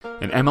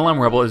An MLM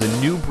Rebel is a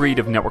new breed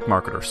of network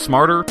marketer,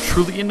 smarter,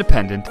 truly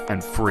independent,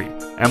 and free.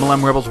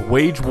 MLM Rebels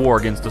wage war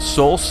against the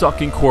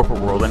soul-sucking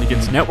corporate world and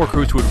against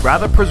networkers who would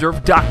rather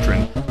preserve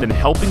doctrine than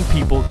helping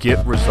people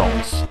get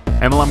results.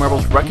 MLM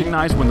Rebels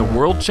recognize when the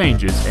world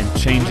changes and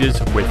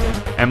changes with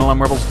it. MLM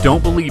Rebels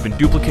don't believe in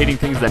duplicating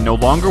things that no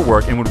longer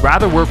work and would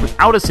rather work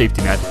without a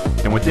safety net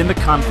than within the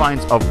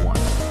confines of one.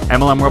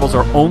 MLM Rebels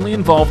are only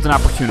involved in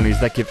opportunities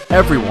that give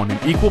everyone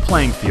an equal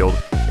playing field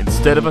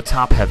instead of a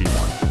top-heavy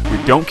one. We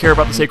don't care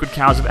about the sacred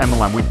cows of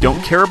MLM. We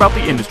don't care about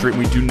the industry. And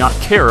we do not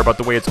care about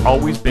the way it's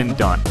always been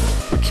done.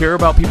 We care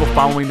about people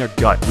following their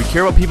gut. We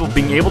care about people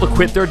being able to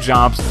quit their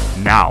jobs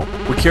now.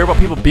 We care about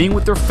people being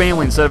with their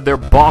family instead of their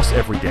boss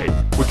every day.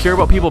 We care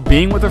about people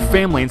being with their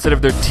family instead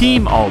of their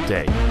team all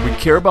day. We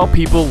care about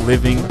people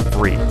living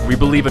free. We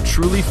believe a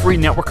truly free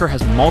networker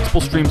has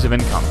multiple streams of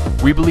income.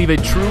 We believe a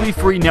truly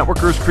free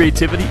networker's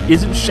creativity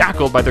isn't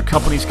shackled by their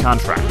company's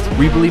contract.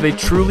 We believe a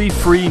truly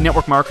free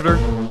network marketer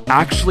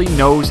actually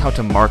knows how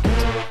to market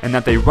and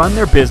that they run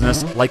their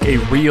business like a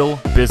real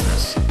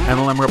business.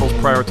 MLM Rebels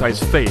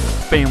prioritize faith,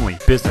 family,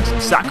 business,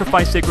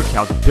 sacrifice sacred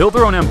cows, build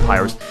their own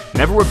empires,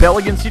 never rebel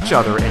against each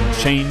other, and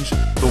change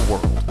the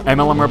world.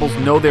 MLM Rebels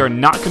know they are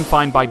not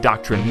confined by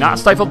doctrine, not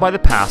stifled by the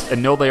past,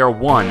 and know they are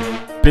one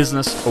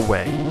business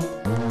away.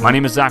 My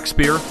name is Zach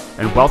Spear,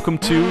 and welcome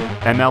to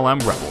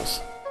MLM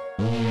Rebels.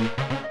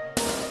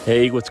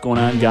 Hey, what's going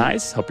on,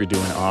 guys? Hope you're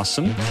doing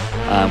awesome.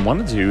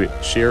 Wanted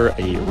to share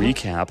a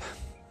recap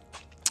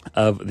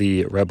of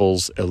the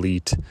Rebels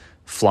Elite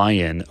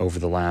fly-in over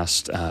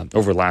last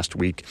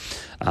week,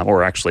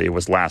 or actually it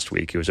was last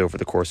week. It was over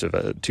the course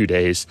of 2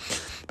 days,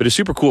 but it's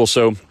super cool.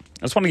 So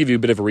I just want to give you a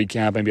bit of a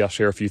recap. Maybe I'll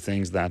share a few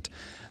things that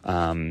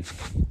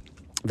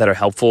are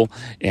helpful,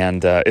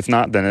 and if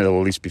not, then it'll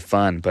at least be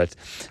fun. But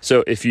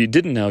so if you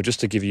didn't know, just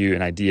to give you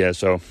an idea,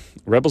 so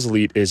Rebels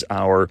Elite is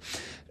our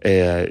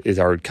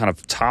kind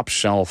of top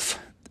shelf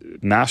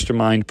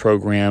mastermind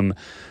program,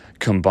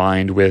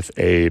 combined with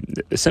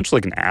essentially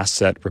like an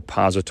asset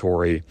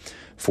repository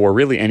for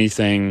really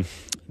anything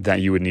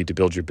that you would need to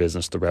build your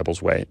business the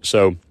Rebels way.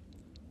 So,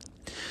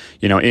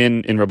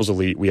 in Rebels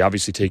Elite, we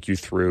obviously take you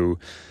through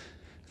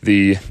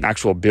the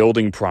actual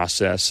building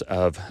process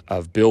of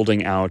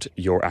building out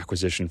your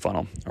acquisition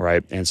funnel, all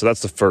right? And so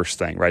that's the first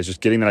thing, right? It's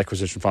just getting that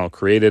acquisition funnel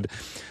created.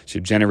 So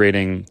you're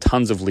generating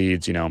tons of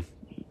leads,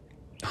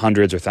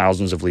 hundreds or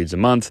thousands of leads a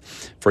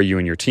month for you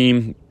and your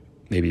team,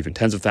 maybe even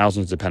tens of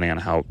thousands, depending on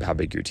how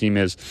big your team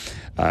is.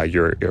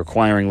 You're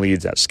acquiring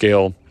leads at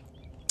scale.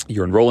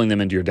 You're enrolling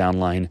them into your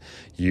downline.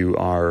 You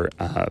are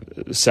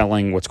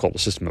selling what's called a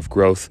system of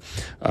growth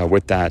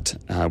with that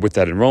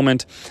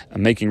enrollment,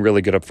 making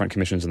really good upfront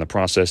commissions in the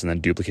process, and then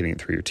duplicating it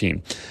through your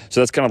team. So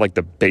that's kind of like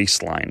the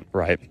baseline,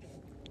 right?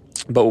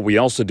 But what we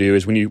also do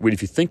is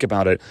if you think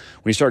about it,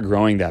 when you start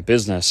growing that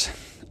business,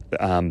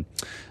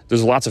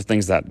 there's lots of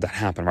things that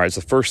happen, right?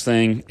 So the first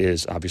thing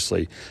is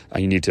obviously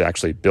you need to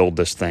actually build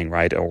this thing,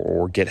 right?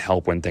 Or get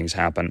help when things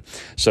happen.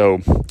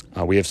 So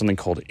we have something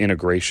called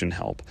integration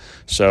help.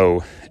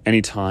 So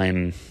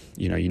anytime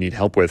you need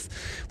help with,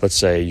 let's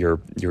say your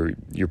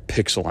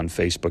pixel on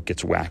Facebook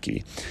gets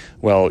wacky,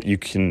 well, you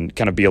can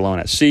kind of be alone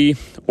at sea,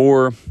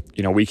 or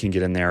we can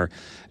get in there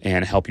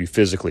and help you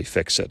physically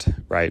fix it,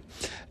 right?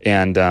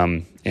 And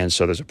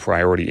so there's a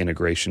priority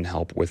integration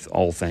help with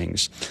all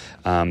things.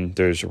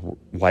 There's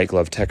white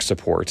glove tech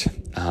support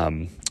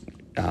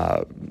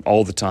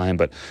all the time,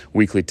 but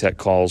weekly tech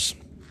calls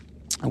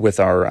with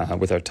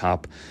our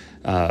top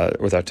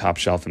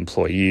shelf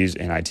employees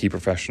and IT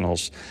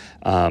professionals.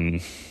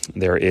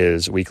 There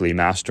is weekly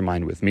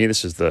mastermind with me.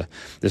 This is the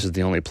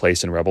only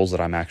place in Rebels that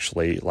I'm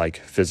actually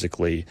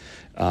physically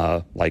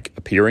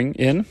appearing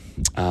in,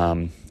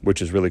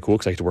 which is really cool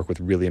because I get to work with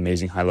really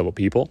amazing high level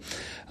people.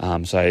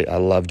 So I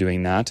love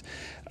doing that.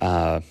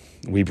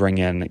 We bring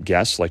in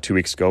guests. Like 2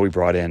 weeks ago, we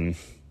brought in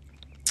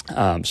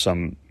I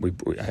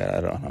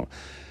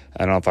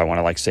don't know if I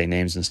want to say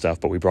names and stuff,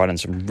 but we brought in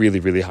some really,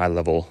 really high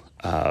level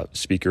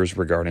speakers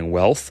regarding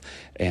wealth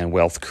and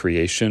wealth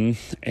creation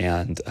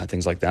and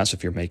things like that. So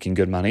if you're making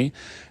good money,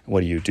 what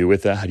do you do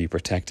with that? How do you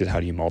protect it? How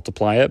do you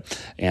multiply it?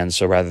 And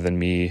so rather than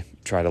me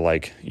try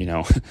to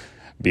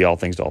be all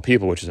things to all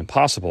people, which is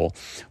impossible,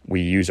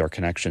 we use our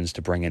connections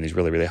to bring in these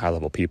really, really high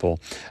level people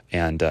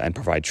and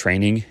provide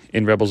training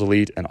in Rebels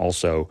Elite, and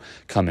also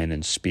come in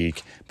and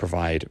speak,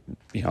 provide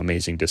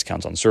amazing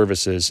discounts on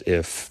services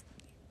if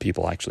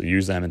people actually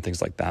use them and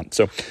things like that.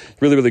 So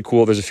really, really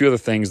cool. There's a few other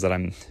things that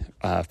I'm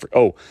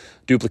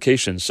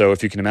duplication. So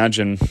if you can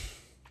imagine,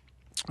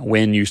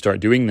 when you start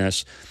doing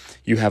this,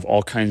 you have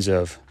all kinds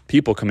of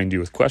people coming to you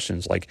with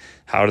questions like,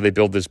 how do they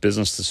build this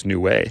business this new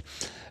way?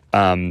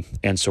 And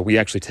so we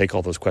actually take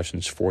all those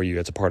questions for you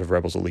as a part of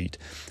Rebels Elite.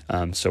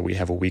 So we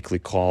have a weekly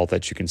call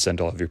that you can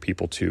send all of your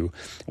people to,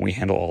 and we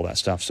handle all that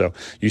stuff. So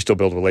you still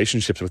build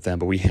relationships with them,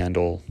 but we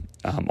handle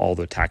all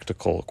the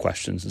tactical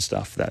questions and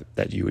stuff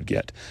that you would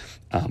get,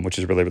 which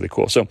is really, really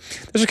cool. So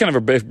this is kind of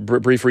a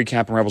brief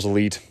recap on Rebels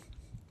Elite.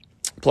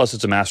 Plus,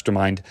 it's a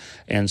mastermind.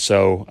 And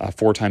so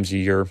 4 times a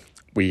year,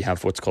 we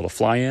have what's called a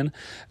fly-in.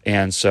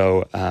 And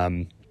so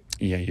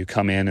you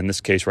come in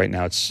this case right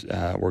now, it's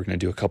we're going to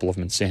do a couple of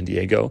them in San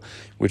Diego,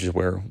 which is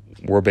where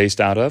we're based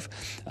out of.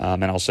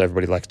 And also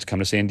everybody likes to come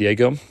to San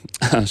Diego.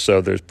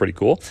 So there's pretty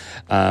cool.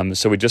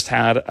 So we just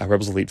had a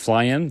Rebels Elite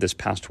fly-in this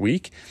past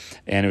week,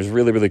 and it was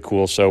really, really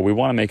cool. So we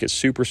want to make it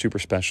super, super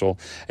special.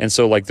 And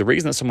so like the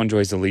reason that someone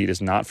joins Elite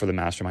is not for the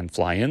mastermind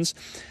fly-ins.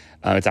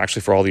 It's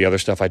actually for all the other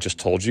stuff I just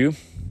told you.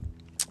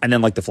 And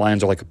then like the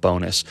fly-ins are like a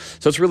bonus.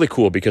 So it's really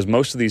cool because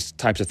most of these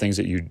types of things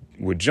that you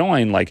would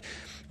join, like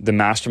the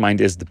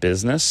mastermind is the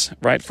business,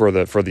 right? For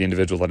the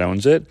individual that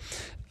owns it.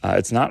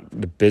 It's not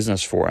the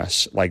business for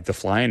us. Like the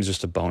fly-in is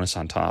just a bonus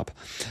on top.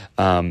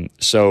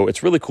 So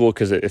it's really cool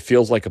because it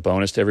feels like a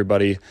bonus to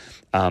everybody.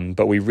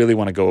 But we really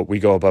want to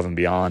go above and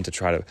beyond to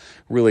try to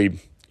really,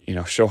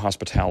 show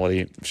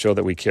hospitality, show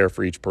that we care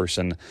for each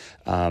person,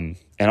 and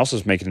also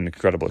just make it an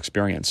incredible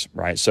experience,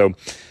 right? So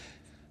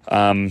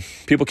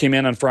people came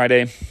in on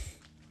Friday.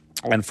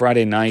 On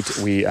Friday night,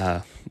 we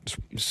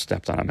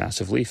stepped on a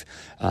massive leaf.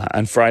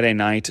 On Friday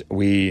night,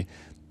 we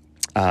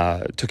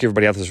took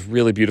everybody out to this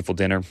really beautiful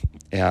dinner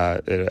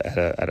at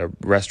a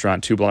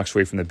restaurant 2 blocks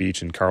away from the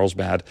beach in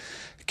Carlsbad,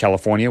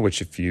 California,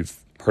 which if you've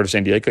heard of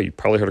San Diego, you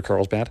probably heard of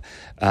Carlsbad.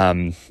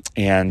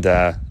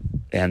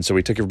 And so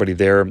we took everybody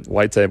there,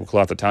 white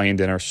tablecloth Italian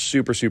dinner,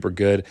 super, super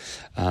good.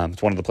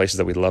 It's one of the places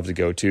that we love to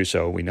go to.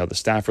 So we know the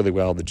staff really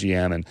well, the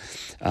GM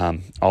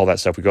and all that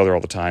stuff. We go there all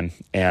the time.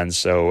 And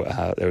so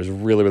it was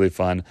really, really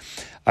fun.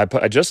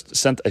 I just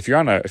sent, if you're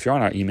on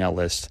our email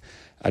list,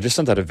 I just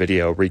sent out a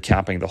video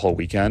recapping the whole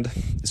weekend.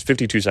 It's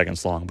 52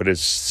 seconds long, but it's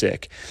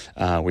sick.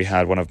 We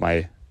had one of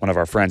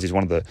our friends. He's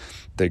one of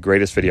the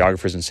greatest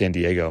videographers in San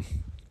Diego.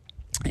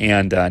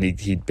 And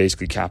he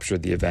basically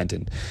captured the event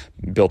and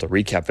built a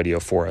recap video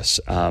for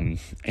us.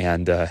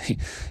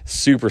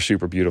 Super,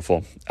 super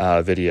beautiful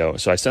video.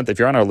 So I sent, if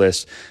you're on our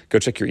list, go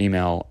check your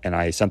email. And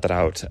I sent that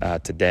out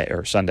today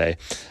or Sunday.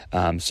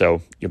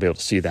 So you'll be able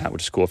to see that,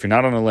 which is cool. If you're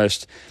not on the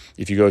list,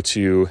 if you go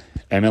to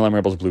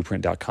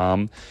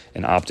MLMRebelsBlueprint.com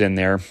and opt in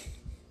there,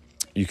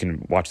 you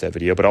can watch that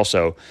video, but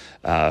also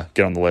get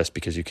on the list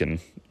because you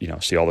can,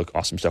 see all the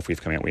awesome stuff we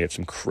have coming out. We have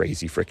some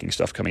crazy freaking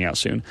stuff coming out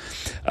soon.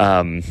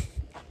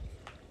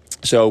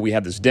 So we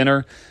had this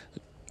dinner,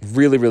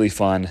 really, really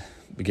fun.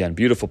 Again,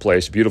 beautiful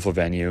place, beautiful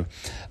venue.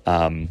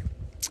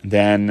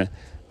 Then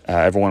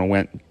everyone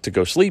went to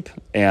go sleep.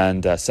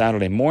 And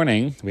Saturday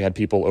morning, we had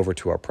people over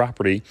to our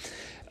property.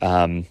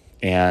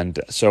 And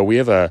so we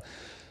have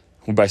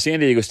by San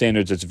Diego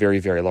standards, it's very,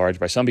 very large.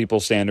 By some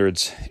people's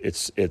standards,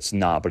 it's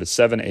not, but it's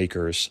 7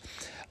 acres.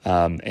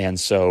 And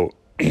so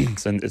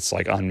it's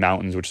like on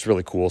mountains, which is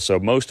really cool. So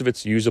most of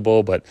it's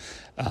usable, but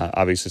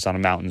obviously it's on a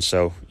mountain.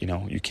 So,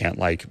 you can't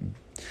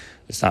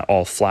it's not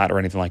all flat or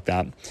anything like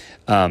that.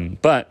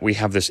 But we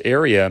have this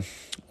area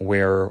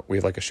where we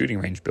have like a shooting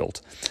range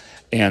built.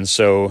 And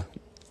so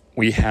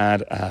we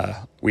had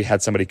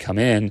somebody come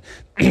in,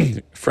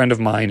 a friend of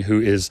mine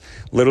who is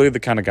literally the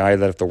kind of guy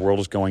that if the world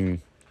is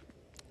going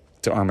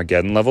to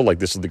Armageddon level, like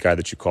this is the guy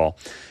that you call,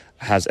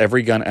 has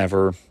every gun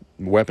ever,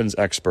 weapons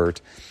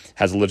expert,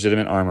 has a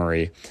legitimate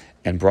armory,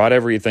 and brought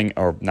everything,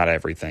 or not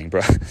everything,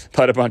 but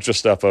brought a bunch of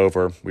stuff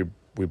over.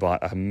 We bought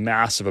a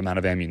massive amount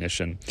of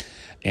ammunition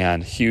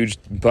and huge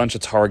bunch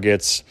of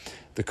targets,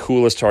 the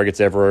coolest targets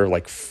ever,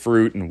 like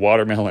fruit and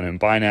watermelon and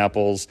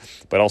pineapples,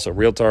 but also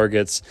real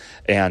targets.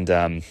 And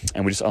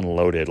we just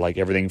unloaded like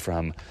everything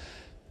from,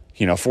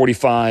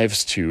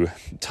 45s to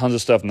tons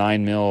of stuff,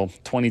 9mm,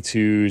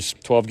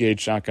 22s, 12 gauge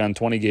shotgun,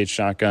 20 gauge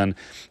shotgun,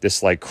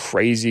 this like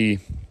crazy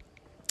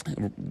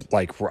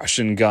like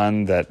Russian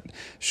gun that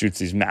shoots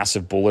these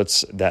massive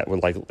bullets that were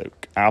like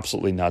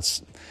absolutely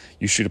nuts.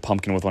 You shoot a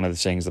pumpkin with one of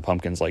these things, the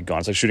pumpkin's like gone.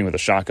 It's like shooting with a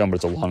shotgun, but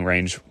it's a long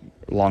range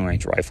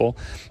rifle.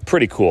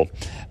 Pretty cool.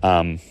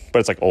 But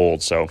it's like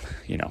old, so,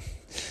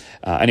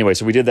 anyway,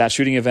 so we did that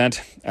shooting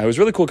event. It was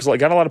really cool because I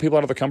got a lot of people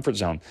out of their comfort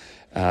zone.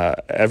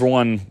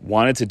 Everyone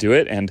wanted to do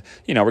it, and,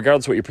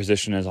 regardless of what your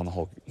position is on the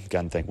whole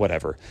gun thing,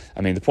 whatever.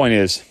 I mean, the point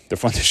is, they're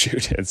fun to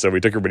shoot, and so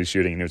we took everybody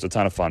shooting, and it was a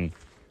ton of fun.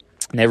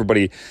 And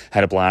everybody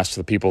had a blast.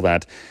 The people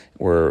that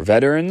were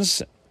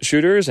veterans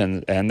shooters,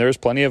 and there's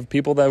plenty of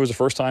people that was the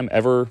first time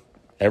ever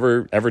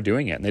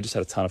doing it, and they just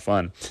had a ton of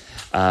fun.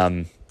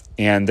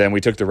 And then we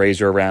took the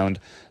Razor around.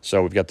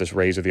 So we've got this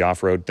Razor, the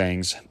off-road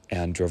things,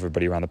 and drove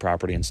everybody around the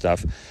property and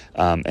stuff.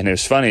 And it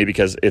was funny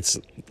because it's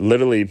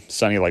literally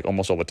sunny like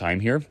almost all the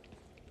time here.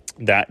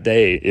 That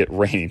day it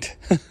rained.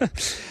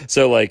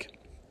 So like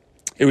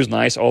it was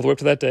nice all the way up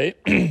to that day.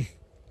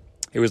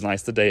 It was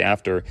nice the day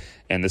after,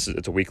 and it's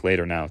a week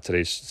later now.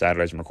 Today's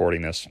Saturday as I'm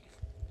recording this.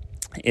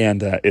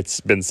 And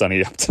it's been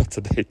sunny up till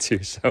today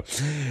too. So,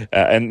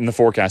 and the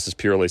forecast is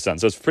purely sun.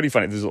 So it's pretty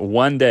funny. There's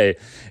one day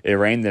it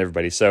rained and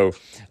everybody. So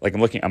like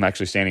I'm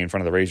actually standing in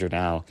front of the Razor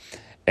now,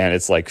 and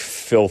it's like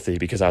filthy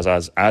because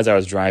as I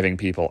was driving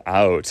people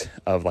out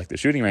of like the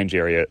shooting range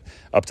area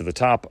up to the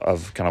top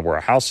of kind of where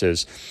our house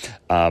is,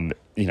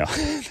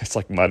 there's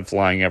like mud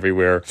flying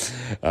everywhere.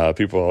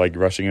 People are like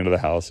rushing into the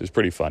house. It was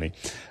pretty funny.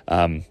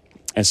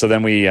 And so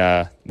then we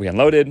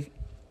unloaded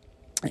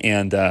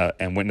and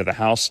went into the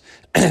house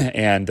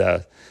and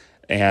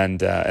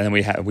then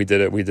we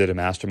did a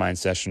mastermind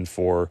session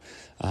for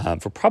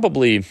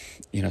probably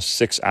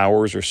 6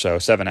 hours or so,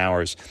 7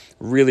 hours.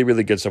 Really,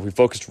 really good stuff. We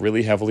focused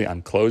really heavily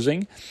on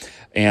closing,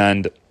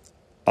 and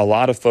a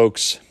lot of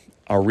folks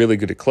are really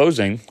good at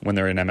closing when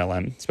they're in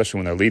MLM, especially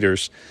when they're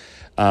leaders.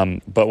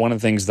 But one of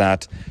the things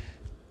that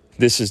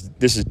this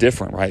is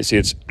different, right? See,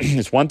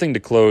 it's one thing to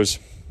close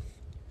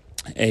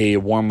a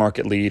warm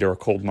market lead or a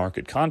cold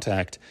market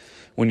contact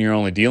when you're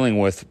only dealing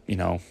with,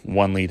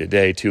 1 lead a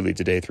day, 2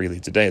 leads a day, 3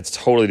 leads a day. It's a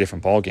totally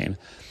different ballgame.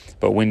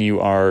 But when you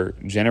are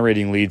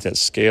generating leads at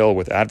scale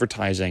with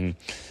advertising,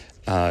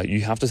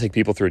 you have to take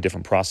people through a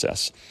different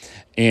process.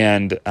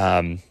 And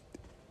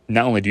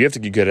not only do you have to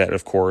get good at it,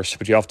 of course,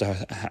 but you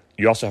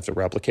also have to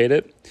replicate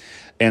it.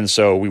 And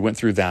so we went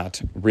through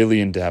that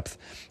really in depth.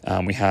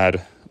 We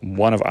had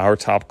one of our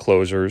top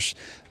closers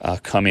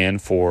come in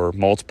for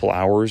multiple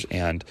hours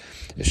and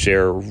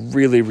share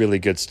really, really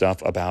good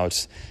stuff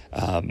about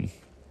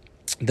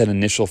that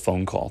initial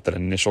phone call, that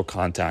initial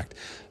contact,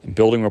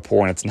 building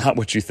rapport. And it's not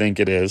what you think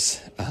it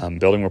is.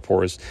 Building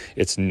rapport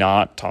it's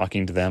not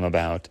talking to them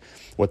about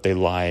what they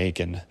like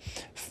and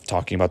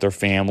talking about their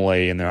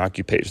family and their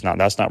occupation.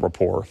 That's not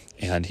rapport.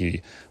 And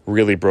he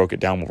really broke it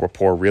down what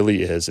rapport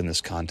really is in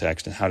this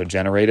context and how to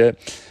generate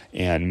it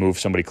and move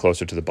somebody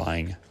closer to the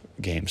buying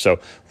game. So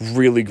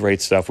really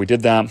great stuff. We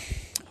did that.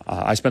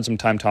 I spent some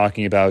time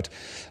talking about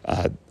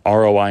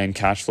ROI and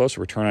cash flow,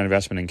 so return on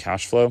investment and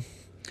cash flow.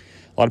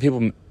 A lot of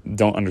people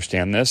don't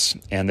understand this,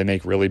 and they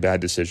make really bad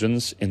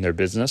decisions in their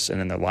business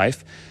and in their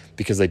life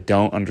because they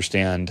don't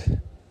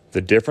understand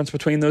the difference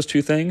between those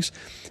two things,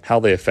 how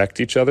they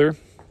affect each other,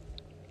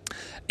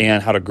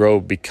 and how to grow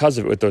because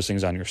of it with those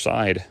things on your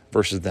side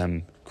versus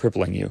them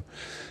crippling you.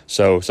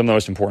 So some of the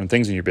most important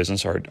things in your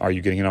business are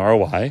you getting an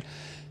ROI?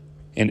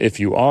 And if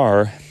you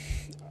are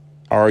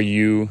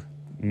you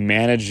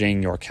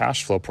managing your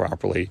cash flow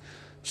properly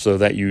so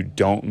that you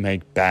don't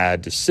make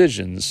bad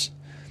decisions,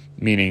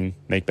 meaning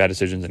make bad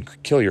decisions and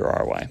kill your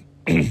ROI?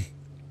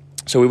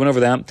 So we went over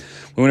that.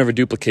 We went over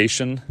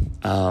duplication,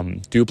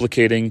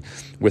 duplicating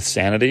with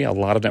sanity. A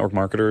lot of network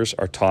marketers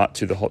are taught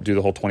to do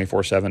the whole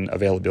 24/7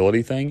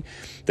 availability thing.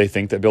 They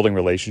think that building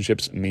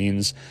relationships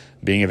means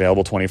being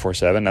available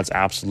 24/7. That's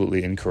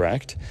absolutely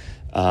incorrect.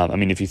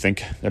 If you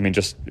think,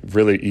 just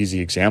really easy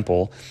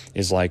example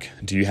is like,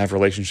 do you have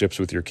relationships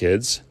with your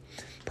kids?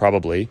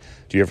 Probably.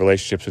 Do you have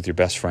relationships with your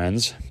best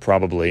friends?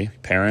 Probably.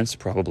 Parents?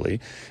 Probably.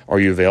 Are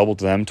you available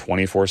to them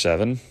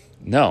 24/7?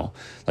 No.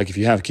 Like if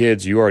you have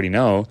kids, you already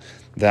know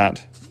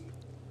that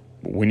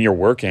when you're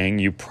working,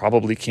 you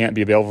probably can't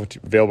be available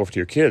to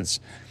your kids.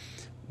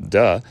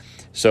 Duh.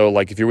 So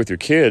like if you're with your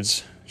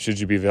kids, should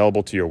you be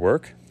available to your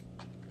work?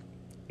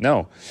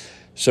 No.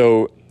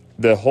 So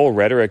the whole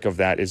rhetoric of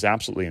that is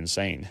absolutely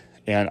insane.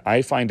 And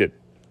I find it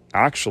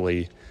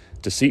actually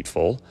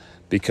deceitful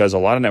because a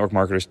lot of network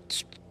marketers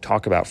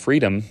talk about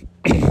freedom,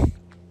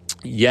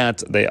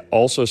 yet they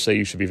also say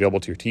you should be available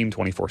to your team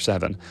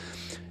 24/7,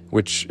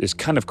 which is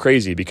kind of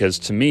crazy because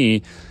to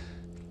me,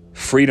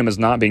 freedom is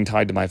not being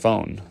tied to my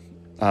phone.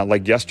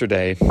 Like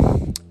yesterday,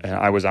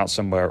 I was out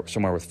somewhere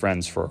with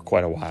friends for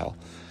quite a while.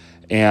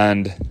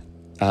 And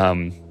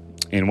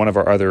in one of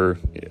our other,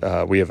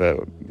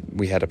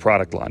 we had a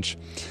product launch.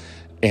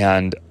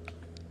 And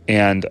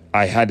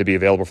I had to be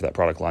available for that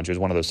product launch. It was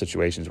one of those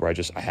situations where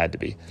I had to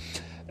be.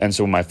 And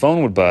so when my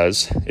phone would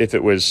buzz, if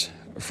it was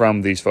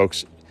from these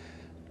folks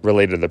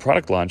related to the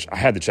product launch, I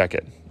had to check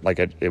it. Like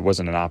it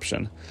wasn't an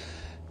option.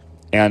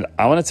 And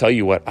I want to tell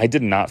you what, I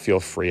did not feel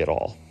free at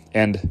all.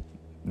 And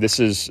this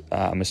is,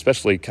 I'm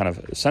especially kind of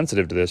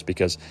sensitive to this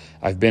because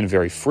I've been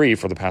very free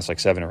for the past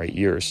 7 or 8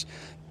 years.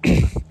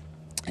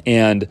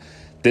 And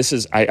this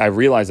is, I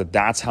realize that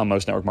that's how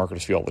most network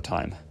marketers feel all the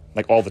time.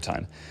 Like all the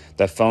time.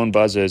 That phone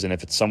buzzes, and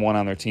if it's someone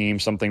on their team,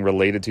 something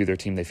related to their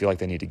team, they feel like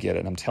they need to get it.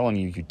 And I'm telling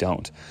you, you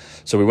don't.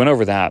 So we went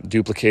over that,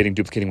 duplicating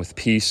with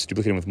peace,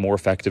 duplicating with more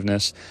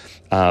effectiveness.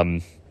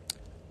 Like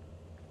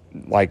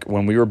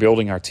when we were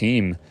building our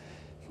team,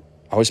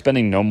 I was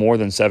spending no more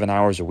than 7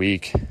 hours a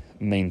week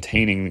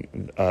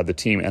maintaining the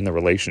team and the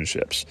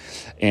relationships.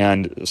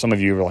 And some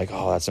of you were like,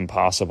 oh, that's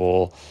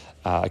impossible.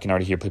 I can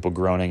already hear people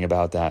groaning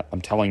about that.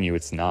 I'm telling you,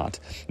 it's not.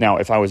 Now,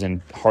 if I was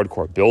in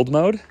hardcore build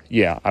mode,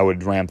 yeah, I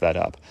would ramp that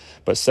up.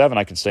 But 7,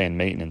 I could stay in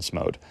maintenance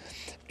mode.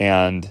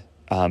 And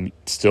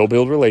still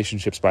build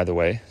relationships, by the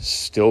way.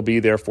 Still be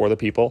there for the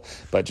people.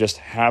 But just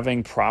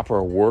having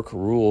proper work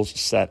rules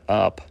set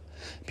up.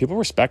 People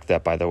respect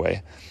that, by the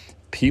way.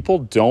 People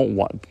don't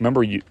want...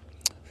 Remember,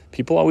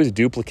 people always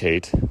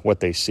duplicate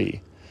what they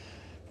see.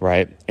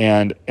 Right?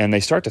 And they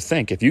start to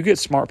think, if you get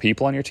smart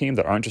people on your team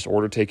that aren't just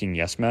order-taking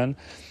yes men,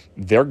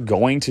 they're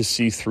going to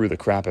see through the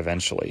crap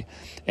eventually.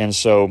 And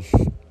so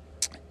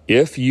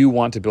if you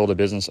want to build a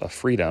business of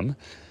freedom,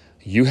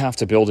 you have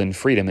to build in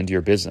freedom into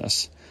your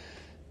business.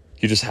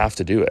 You just have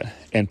to do it.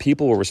 And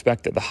people will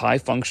respect it. The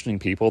high-functioning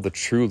people, the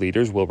true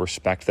leaders, will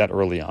respect that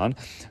early on.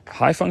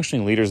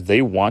 High-functioning leaders,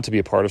 they want to be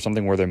a part of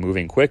something where they're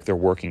moving quick, they're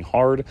working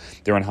hard,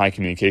 they're in high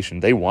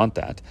communication. They want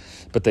that.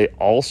 But they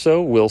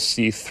also will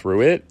see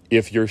through it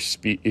if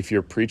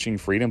you're preaching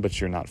freedom, but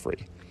you're not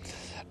free.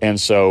 And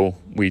so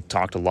we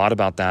talked a lot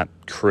about that,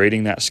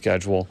 creating that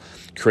schedule,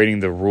 creating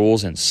the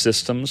rules and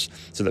systems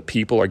so that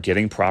people are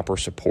getting proper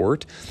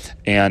support.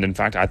 And in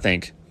fact, I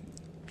think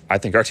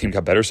our team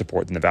got better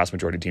support than the vast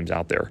majority of teams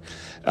out there.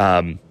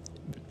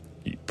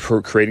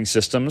 Creating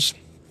systems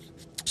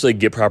so they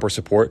get proper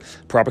support,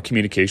 proper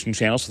communication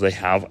channels so they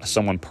have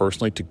someone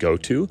personally to go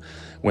to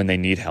when they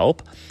need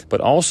help,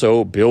 but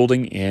also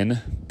building in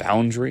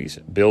boundaries,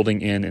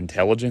 building in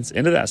intelligence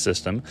into that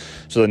system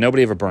so that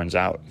nobody ever burns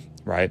out,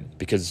 right?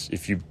 Because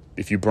if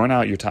you burn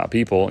out your top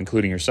people,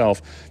 including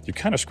yourself, you're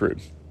kind of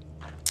screwed.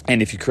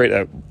 And if you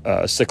create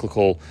a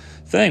cyclical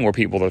thing where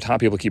the top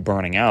people keep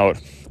burning out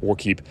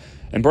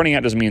and burning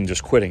out doesn't mean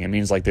just quitting. It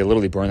means like they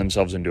literally burn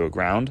themselves into a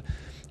ground.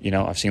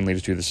 I've seen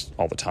leaders do this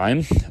all the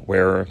time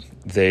where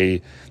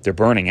they're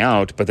burning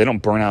out, but they don't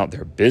burn out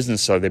their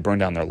business, so they burn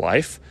down their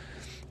life.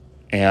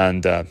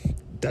 And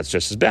that's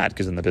just as bad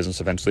because then the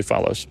business eventually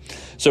follows.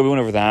 So we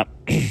went over that.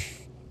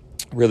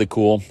 Really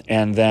cool.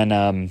 And then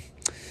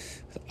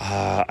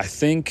I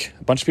think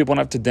a bunch of people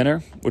went out to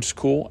dinner, which is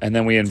cool. And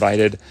then we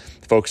invited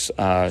folks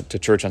to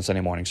church on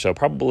Sunday morning. So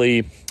probably,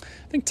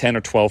 I think 10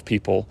 or 12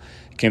 people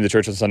came to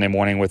church on Sunday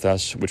morning with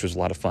us, which was a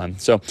lot of fun.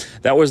 So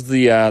that was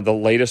the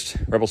latest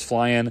Rebels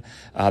Fly-In.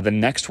 The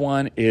next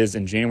one is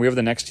in January. We have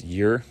the next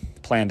year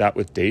planned out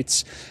with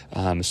dates.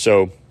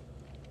 So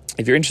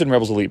if you're interested in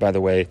Rebels Elite, by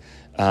the way,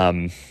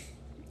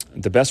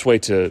 the best way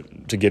to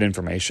get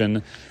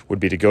information would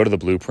be to go to the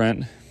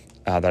blueprint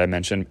that I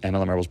mentioned,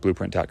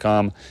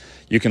 MLMRebelsBlueprint.com.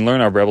 You can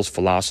learn our Rebels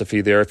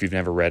philosophy there if you've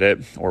never read it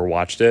or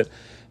watched it.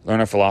 Learn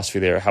our philosophy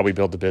there, how we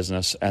build the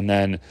business, and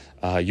then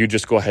you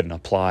just go ahead and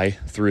apply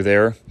through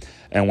there.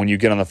 And when you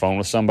get on the phone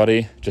with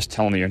somebody, just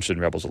tell them you're interested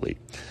in Rebels Elite,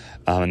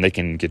 and they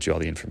can get you all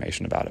the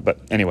information about it. But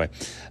anyway,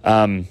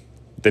 the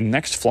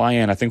next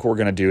fly-in, I think what we're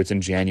going to do, it's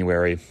in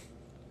January.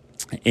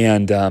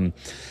 And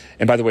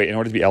by the way, in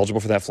order to be eligible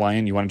for that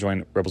fly-in, you want to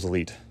join Rebels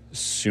Elite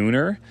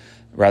sooner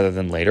rather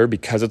than later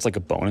because it's like a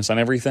bonus on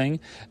everything.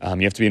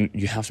 You have to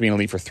be in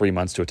Elite for 3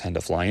 months to attend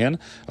a fly-in.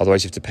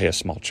 Otherwise, you have to pay a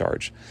small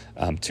charge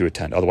to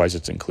attend. Otherwise,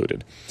 it's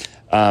included.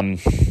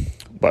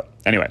 But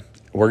anyway,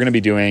 we're going to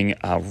be doing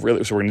so we're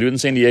going to do it in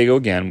San Diego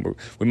again.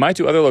 We might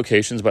do other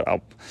locations, but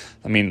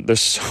there's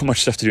so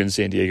much stuff to do in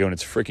San Diego, and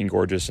it's freaking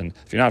gorgeous. And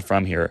if you're not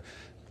from here,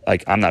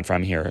 like I'm not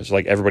from here, so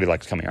like everybody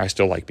likes coming here. I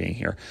still like being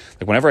here.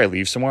 Like whenever I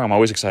leave somewhere, I'm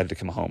always excited to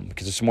come home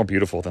because it's more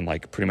beautiful than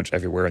like pretty much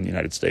everywhere in the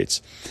United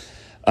States.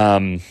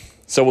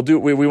 So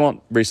we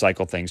won't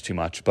recycle things too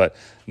much, but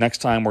next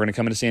time we're going to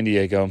come into San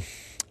Diego.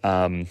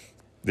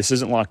 This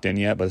isn't locked in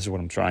yet, but this is what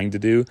I'm trying to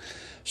do.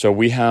 So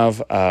we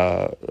have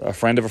a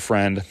friend of a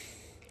friend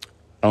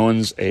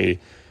owns a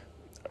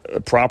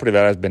property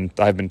that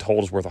I've been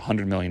told is worth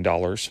 $100 million.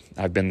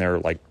 I've been there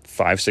like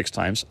 5-6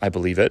 times. I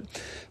believe it.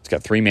 It's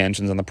got 3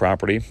 mansions on the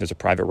property. There's a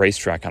private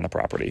racetrack on the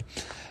property.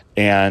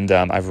 And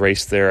I've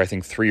raced there, I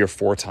think, 3 or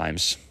 4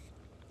 times.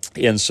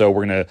 And so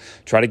we're going to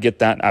try to get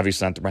that,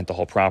 obviously not to rent the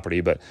whole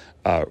property, but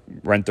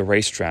rent the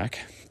racetrack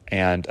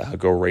and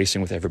go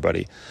racing with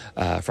everybody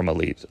from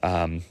Elite.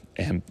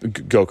 And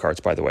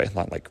go-karts, by the way,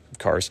 not like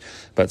cars,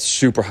 but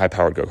super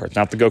high-powered go-karts.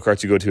 Not the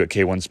go-karts you go to at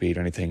K1 Speed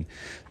or anything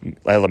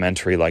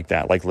elementary like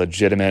that, like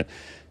legitimate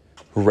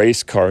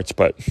race carts,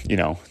 but,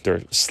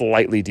 they're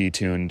slightly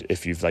detuned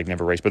if you've,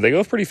 never raced. But they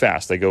go pretty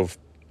fast.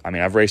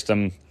 I've raced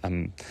them.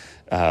 I'm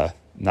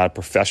not a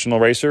professional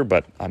racer,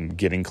 but I'm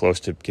getting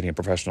close to getting a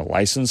professional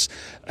license,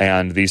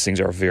 and these things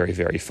are very,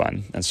 very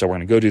fun. And so we're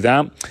going to go do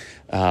that.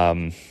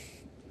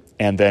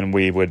 And then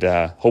we would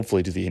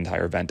hopefully do the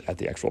entire event at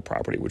the actual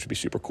property, which would be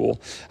super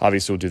cool.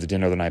 Obviously, we'll do the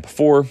dinner the night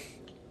before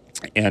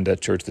and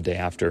church the day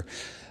after.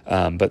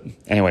 But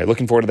anyway,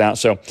 looking forward to that.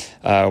 So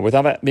with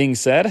all that being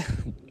said,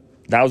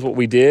 that was what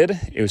we did.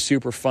 It was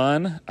super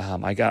fun.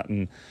 I've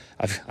gotten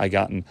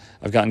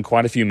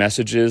quite a few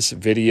messages,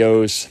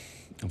 videos,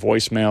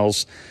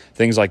 voicemails,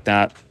 things like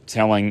that,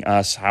 telling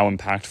us how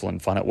impactful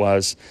and fun it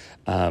was.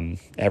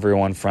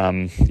 Everyone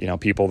from,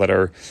 people that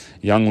are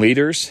young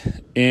leaders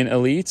in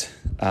Elite,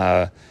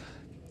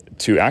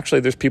 to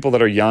actually there's people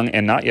that are young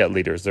and not yet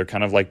leaders. They're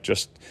kind of like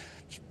just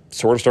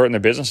sort of starting their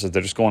businesses.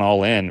 They're just going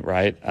all in,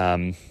 right?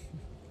 And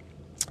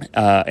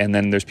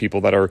then there's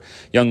people that are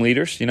young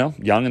leaders,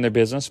 young in their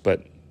business,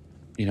 but,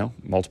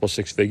 multiple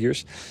 6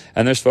 figures.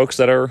 And there's folks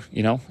that are,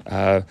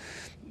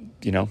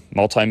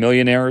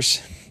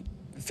 multimillionaires,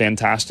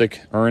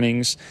 fantastic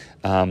earnings,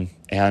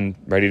 and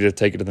ready to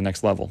take it to the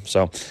next level.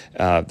 So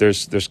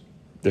there's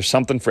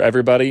something for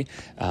everybody.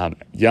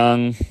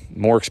 Young,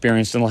 more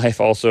experienced in life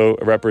also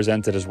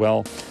represented as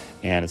well,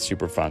 and it's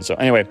super fun. So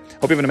anyway,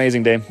 hope you have an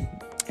amazing day,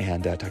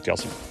 and talk to y'all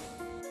soon.